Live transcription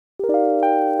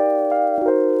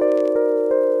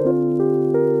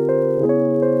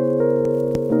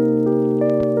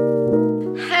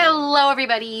Hello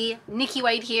everybody, Nikki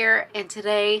White here, and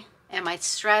today, am I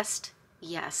stressed?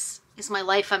 Yes. Is my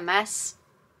life a mess?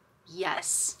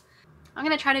 Yes. I'm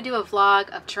gonna try to do a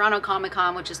vlog of Toronto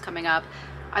Comicon, which is coming up.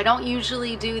 I don't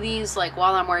usually do these like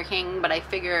while I'm working, but I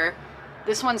figure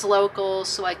this one's local,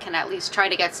 so I can at least try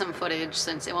to get some footage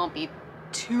since it won't be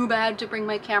too bad to bring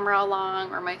my camera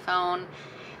along or my phone.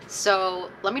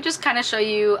 So let me just kind of show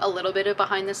you a little bit of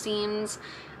behind the scenes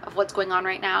of what's going on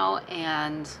right now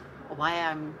and why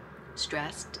I'm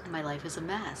stressed and my life is a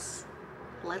mess.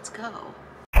 Let's go.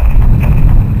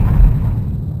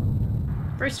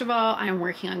 First of all, I'm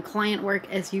working on client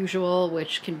work as usual,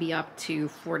 which can be up to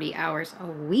 40 hours a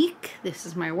week. This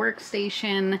is my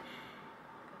workstation.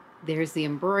 There's the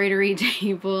embroidery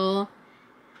table.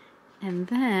 And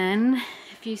then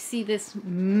if you see this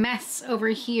mess over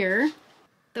here,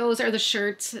 those are the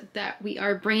shirts that we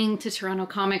are bringing to Toronto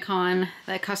Comicon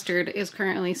that Custard is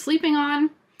currently sleeping on.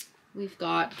 We've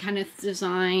got Kenneth's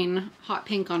design, hot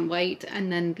pink on white, and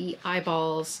then the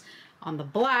eyeballs on the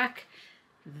black.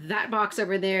 That box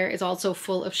over there is also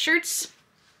full of shirts.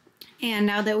 And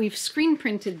now that we've screen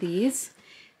printed these,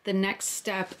 the next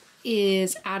step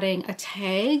is adding a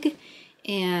tag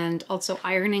and also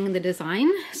ironing the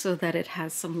design so that it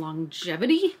has some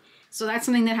longevity. So that's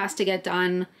something that has to get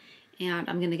done, and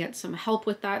I'm gonna get some help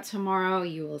with that tomorrow.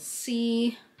 You will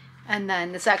see. And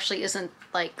then this actually isn't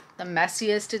like the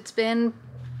messiest it's been,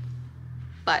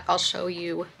 but I'll show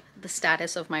you the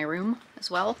status of my room as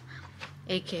well,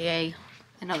 aka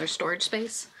another storage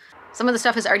space. Some of the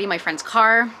stuff is already in my friend's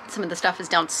car, some of the stuff is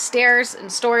downstairs in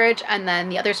storage, and then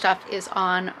the other stuff is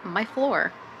on my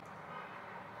floor.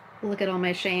 Look at all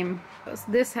my shame.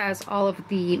 This has all of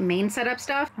the main setup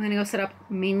stuff. I'm gonna go set up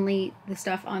mainly the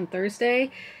stuff on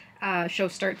Thursday. Show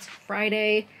starts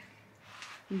Friday.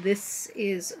 This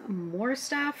is more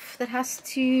stuff that has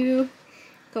to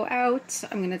go out.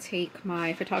 I'm gonna take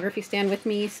my photography stand with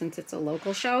me since it's a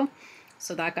local show.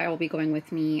 So that guy will be going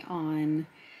with me on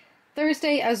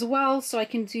Thursday as well, so I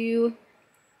can do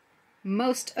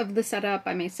most of the setup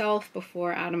by myself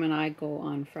before Adam and I go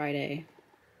on Friday.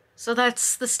 So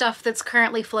that's the stuff that's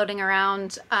currently floating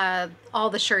around. All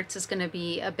the shirts is gonna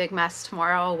be a big mess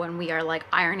tomorrow when we are like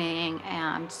ironing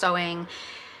and sewing,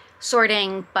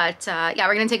 sorting, but yeah,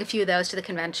 we're gonna take a few of those to the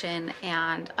convention,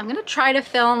 and I'm gonna try to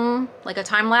film like a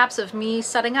time lapse of me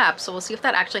setting up. So we'll see if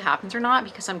that actually happens or not,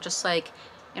 because I'm just like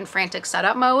in frantic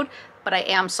setup mode, but I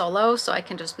am solo, so I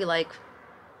can just be like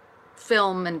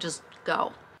film and just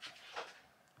go.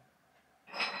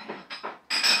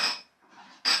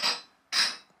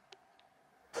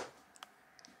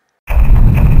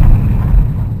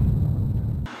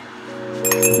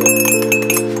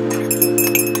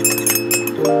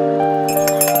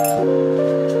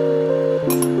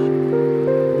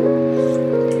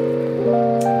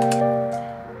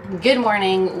 Good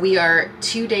morning. We are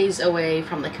 2 days away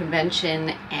from the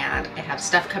convention, and I have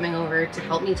Stef coming over to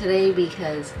help me today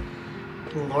because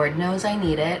Lord knows I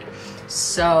need it.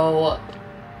 So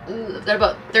I've got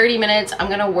about 30 minutes. I'm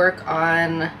gonna work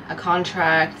on a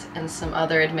contract and some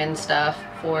other admin stuff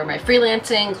for my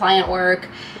freelancing client work,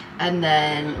 and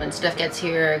then when Stef gets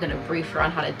here, I'm gonna brief her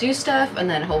on how to do stuff and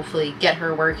then hopefully get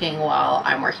her working while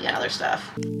I'm working on other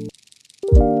stuff.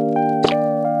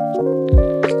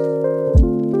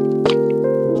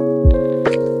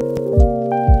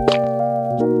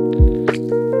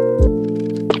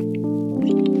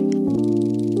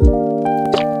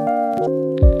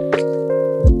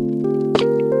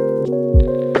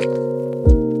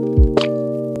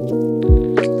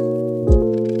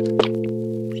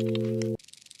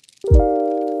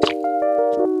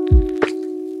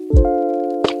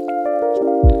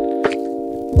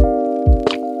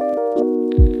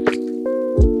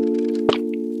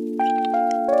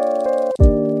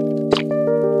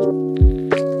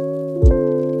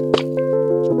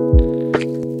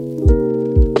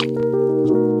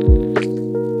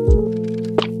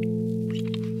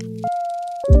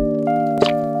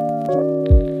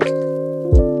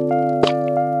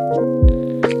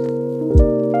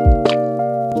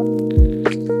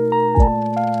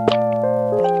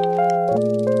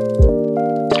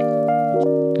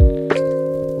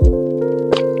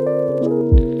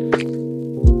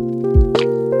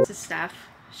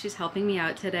 She's helping me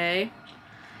out today.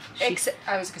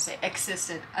 I was gonna say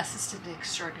assistant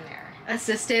extraordinaire.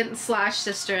 Assistant slash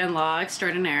sister-in-law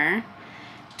extraordinaire.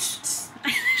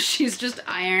 She's just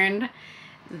ironed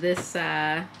this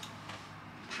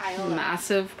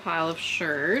massive pile of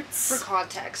shirts. For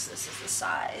context, this is the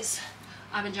size.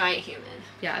 I'm a giant human.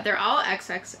 Yeah, they're all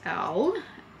XXL,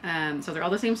 So they're all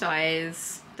the same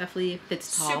size. Definitely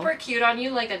fits tall. Super cute on you,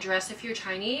 like a dress if you're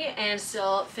tiny, and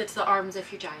still fits the arms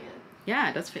if you're giant. Yeah,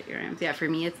 it does fit your arms. Yeah, for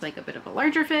me it's like a bit of a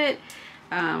larger fit.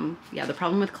 Yeah, the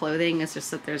problem with clothing is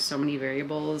just that there's so many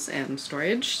variables and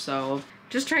storage, so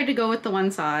just tried to go with the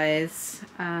one size.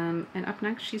 And up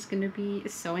next she's going to be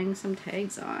sewing some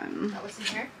tags on. That was in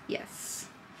here? Yes.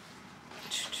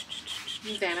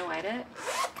 You Vanna White it.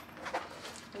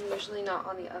 I'm usually not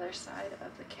on the other side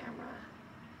of the camera.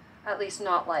 At least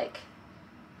not like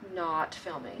not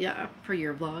filming. Yeah, for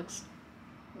your vlogs.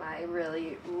 My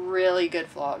really, really good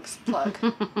vlogs plug.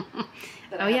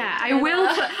 Oh yeah, I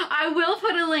will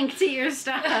put a link to your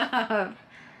stuff.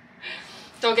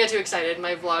 Don't get too excited.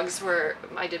 My vlogs were,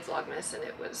 I did Vlogmas and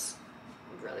it was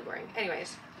really boring.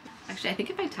 Anyways. Actually, I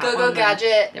think if I tap Go on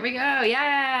gadget. There we go.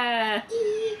 Yeah.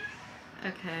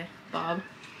 Okay, Bob.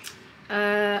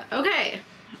 Okay.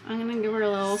 I'm gonna give her a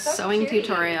little sewing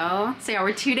tutorial. So yeah,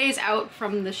 we're 2 days out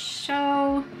from the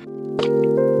show.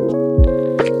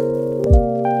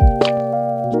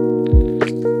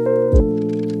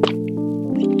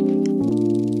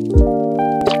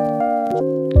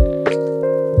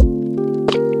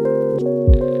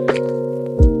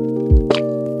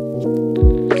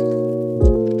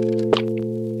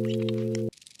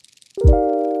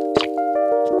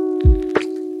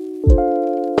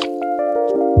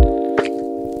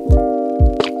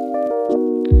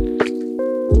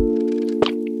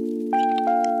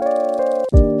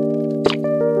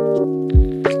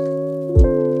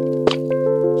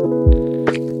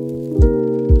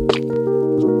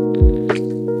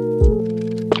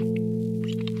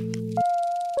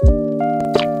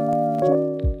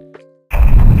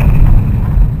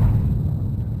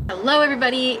 Hello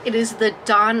everybody, it is the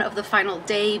dawn of the final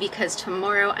day because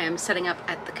tomorrow I am setting up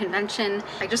at the convention.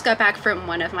 I just got back from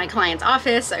one of my clients'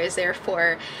 office. I was there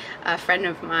for a friend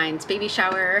of mine's baby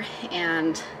shower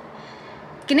and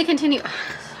gonna continue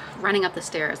running up the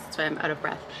stairs, that's why I'm out of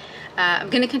breath. I'm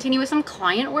gonna continue with some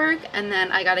client work and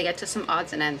then I gotta get to some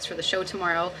odds and ends for the show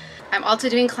tomorrow. I'm also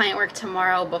doing client work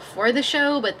tomorrow before the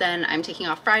show, but then I'm taking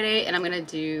off Friday and I'm gonna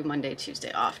do Monday,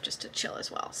 Tuesday off just to chill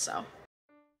as well, so.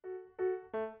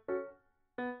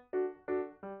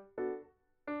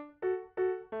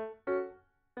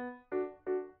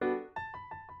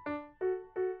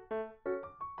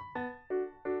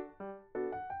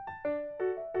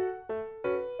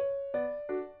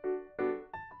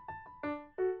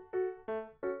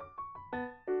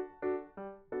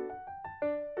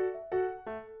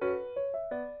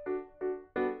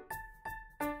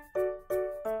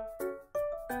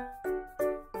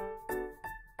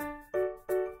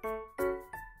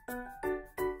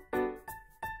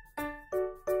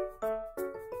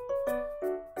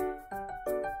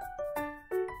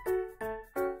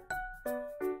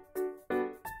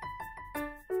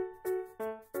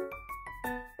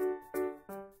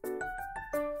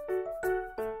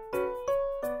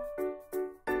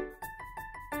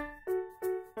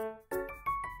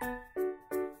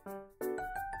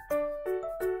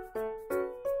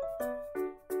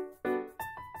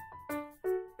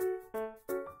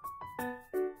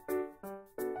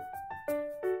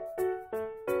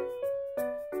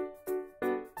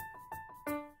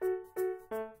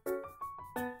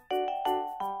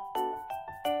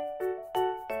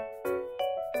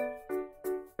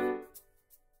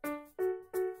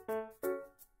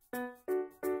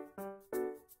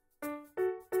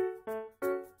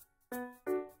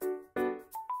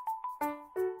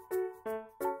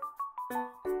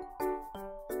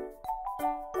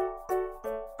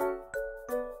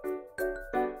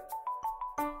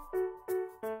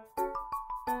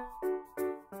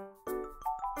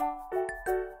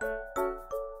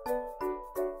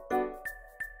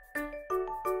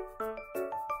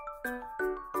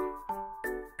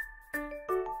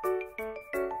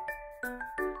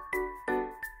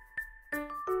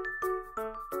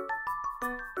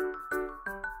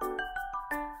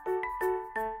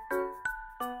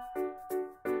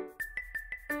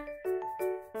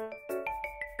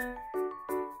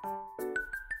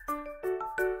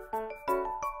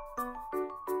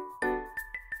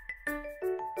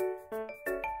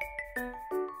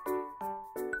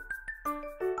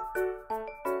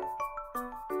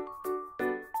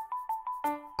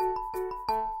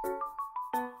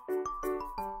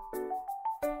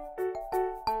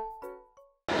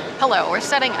 Hello, we're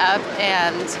setting up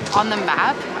and on the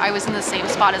map, I was in the same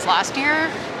spot as last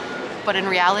year, but in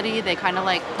reality, they kind of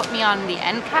like put me on the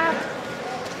end cap.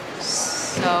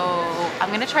 So I'm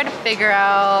gonna try to figure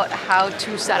out how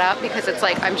to set up because it's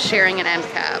like I'm sharing an end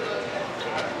cap,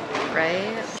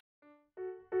 right?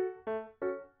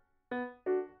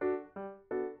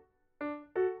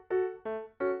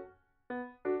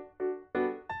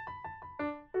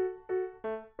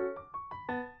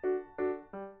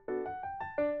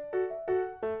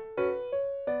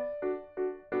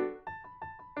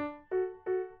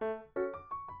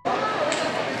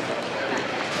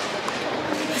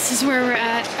 This is where we're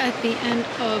at the end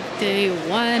of day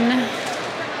one.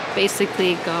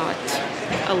 Basically got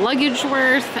a luggage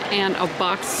worth and a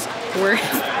box worth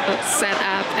set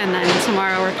up, and then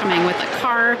tomorrow we're coming with a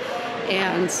car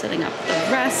and setting up the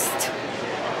rest.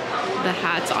 The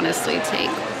hats honestly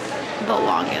take the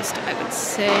longest, I would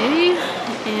say,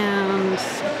 and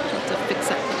have to fix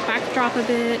up the backdrop a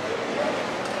bit.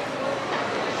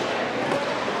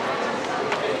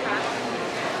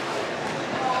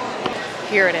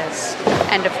 Here it is,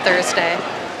 end of Thursday.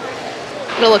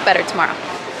 It'll look better tomorrow.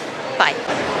 Bye.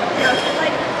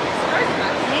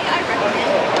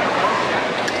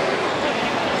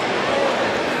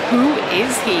 Who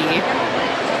is he?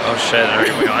 Oh shit, are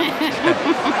we on?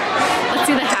 Let's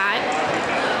see the hat.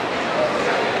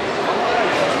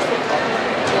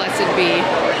 Blessed be.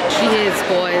 Cheers,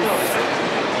 boys.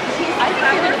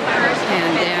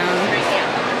 Hand down.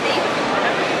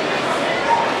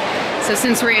 So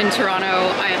since we're in Toronto,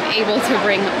 I am able to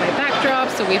bring my backdrop.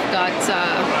 So we've got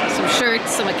some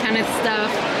shirts, some McKenna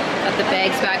stuff, got the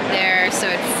bags back there, so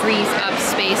it frees up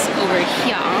space over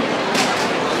here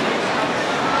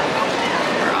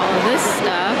for all of this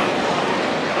stuff.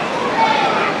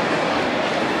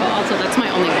 Oh, also, that's my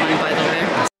only one, by the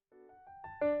way.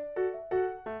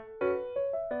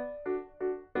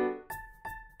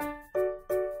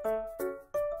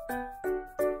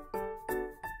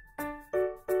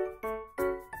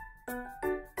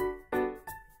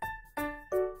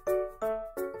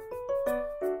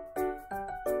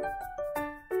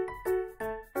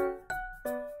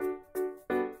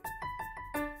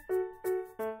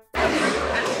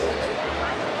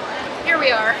 Here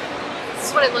we are. This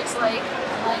is what it looks like.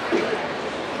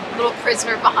 Little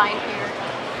prisoner behind here.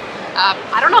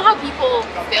 I don't know how people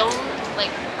film. Like,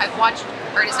 I've watched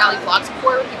Artist Alley vlogs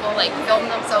before where people like film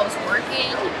themselves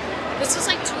working. This is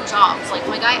like 2 jobs. Like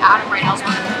my guy Adam right now is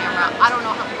working the camera. I don't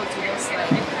know how people do this.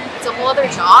 Like, it's a whole other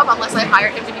job unless I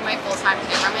hired him to be my full-time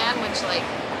cameraman, which like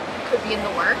could be in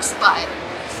the works. But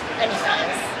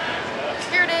anyways.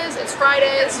 Here it is, it's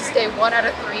Friday, this is day 1 out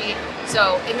of 3.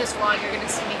 So in this vlog, you're gonna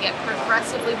see me get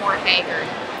progressively more haggard.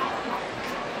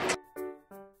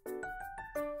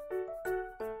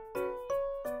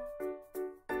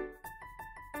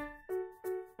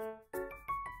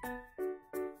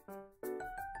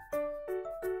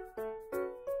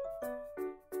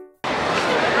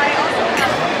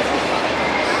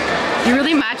 You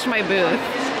really match my booth.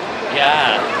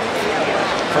 Yeah.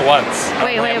 For once.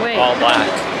 Wait. All black.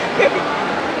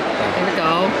 There we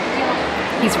go.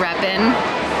 He's repping.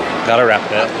 Gotta rep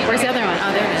it. Where's the other one?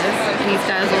 Oh, there it is. And he's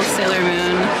got his little Sailor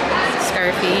Moon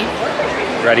scarfie.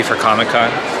 Ready for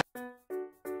Comicon?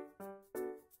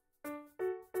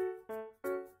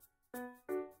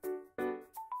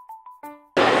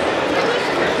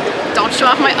 Don't show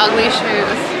off my ugly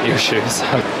shoes. Your shoes.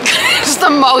 Just the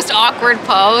most awkward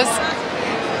pose.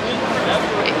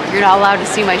 You're not allowed to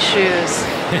see my shoes.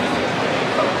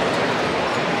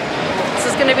 This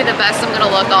is gonna be the best I'm gonna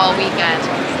look all weekend.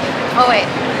 Oh wait.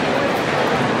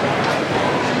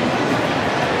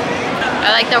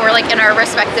 I like that we're like in our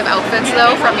respective outfits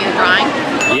though from your drawing.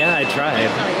 Yeah, I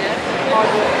tried.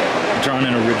 Drawn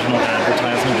an original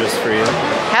advertisement just for you.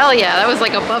 Hell yeah, that was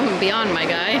like above and beyond, my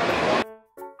guy.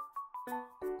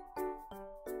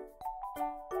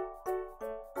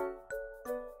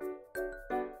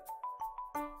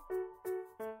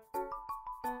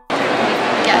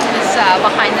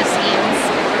 Behind the scenes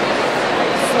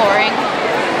flooring.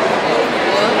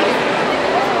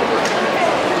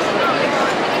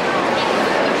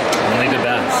 Only the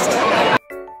best.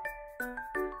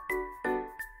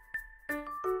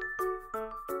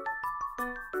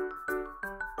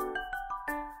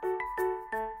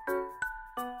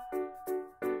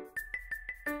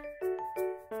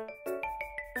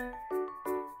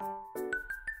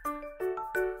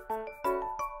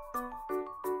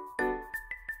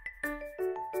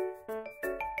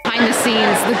 Behind the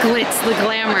scenes, the glitz, the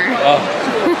glamour. Oh,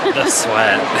 the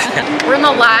sweat. We're in the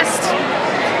last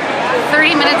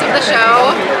 30 minutes of the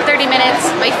show. 30 minutes,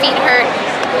 my feet hurt.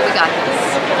 We got this.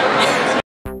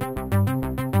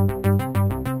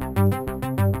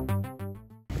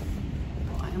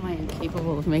 Why am I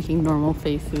incapable of making normal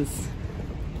faces?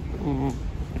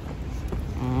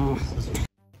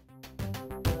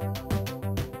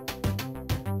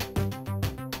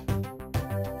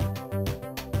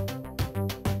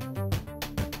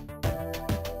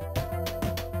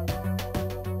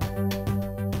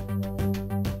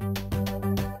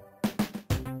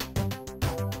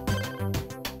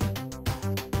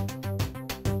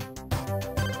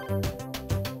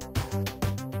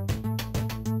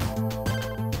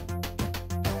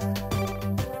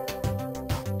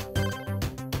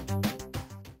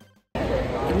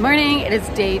 Good morning. It is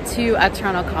day 2 at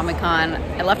Toronto Comicon.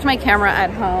 I left my camera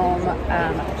at home.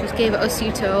 Just gave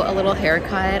Osito a little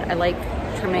haircut. I like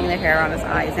trimming the hair on his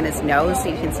eyes and his nose so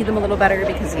you can see them a little better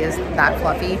because he is that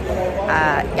fluffy.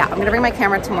 Yeah, I'm gonna bring my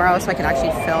camera tomorrow so I can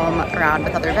actually film around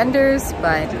with other vendors,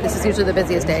 but this is usually the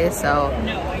busiest day, so.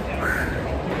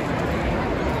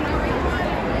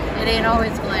 It ain't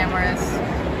always glamorous.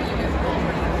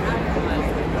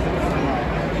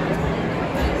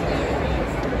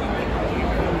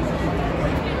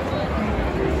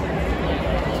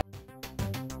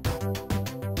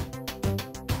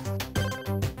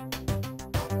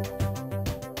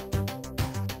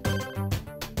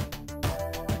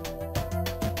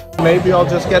 Maybe I'll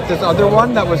just get this other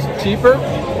one that was cheaper.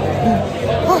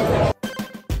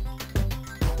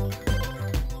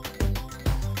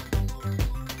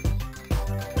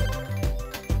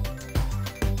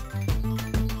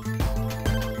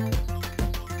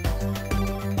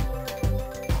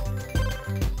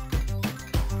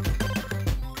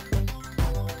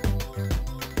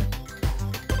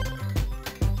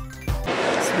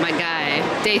 My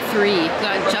guy, day 3.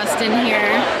 Got Justin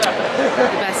here, the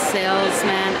best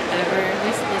salesman ever.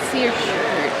 Let's see your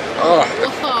shirt. Oh,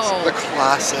 Whoa, the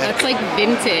classic. that's like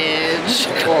vintage.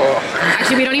 Oh.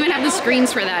 Actually, we don't even have the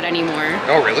screens for that anymore.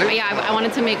 Oh, really? But yeah, I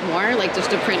wanted to make more, like just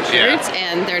to print shirts,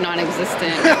 and they're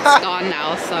non-existent. It's gone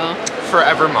now, so.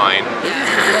 Forever mine. Yeah.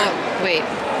 Well, wait.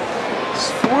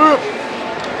 Swoop.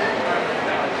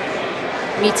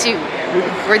 Me too.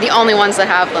 We're the only ones that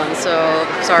have them, so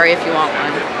sorry if you want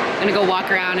one. I'm gonna go walk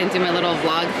around and do my little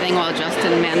vlog thing while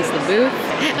Justin mans the booth.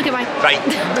 Okay, bye.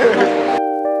 Bye.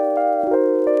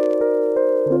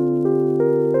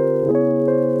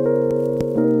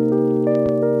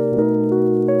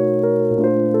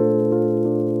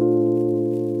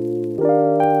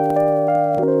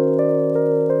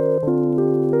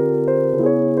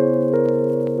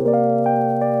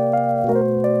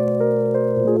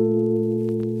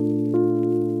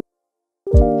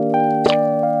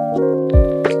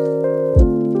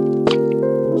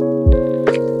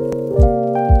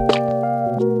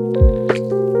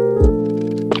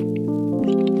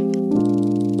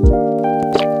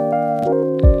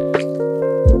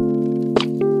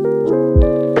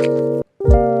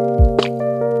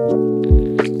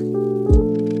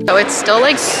 So it's still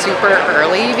like super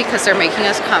early because they're making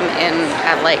us come in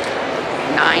at like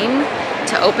 9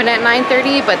 to open at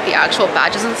 9:30, but the actual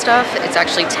badges and stuff, it's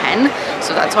actually 10.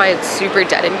 So that's why it's super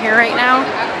dead in here right now.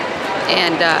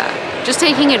 And just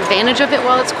taking advantage of it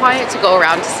while it's quiet to go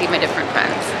around to see my different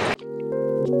friends.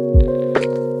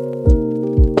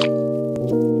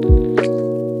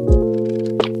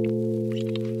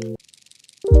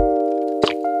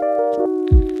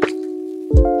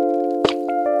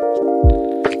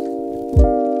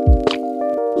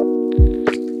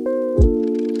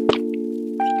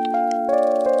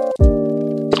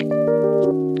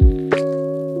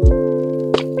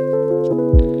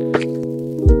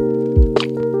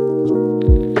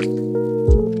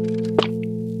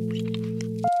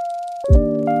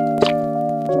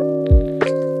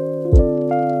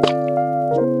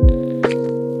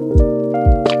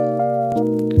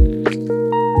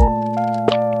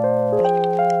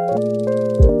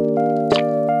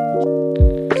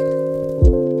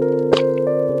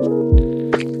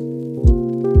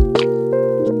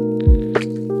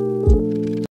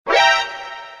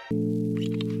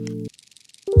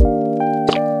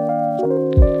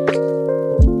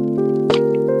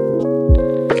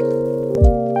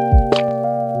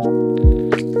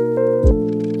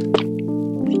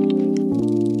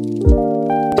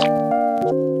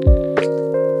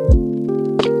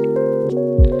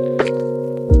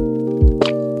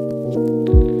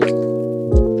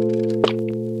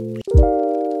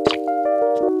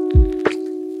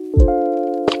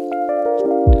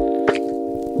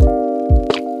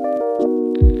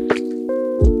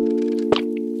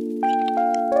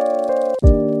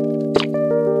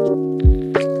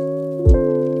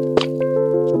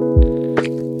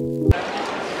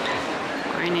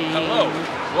 Hello,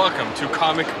 welcome to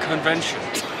Comic Convention.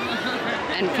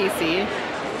 NPC.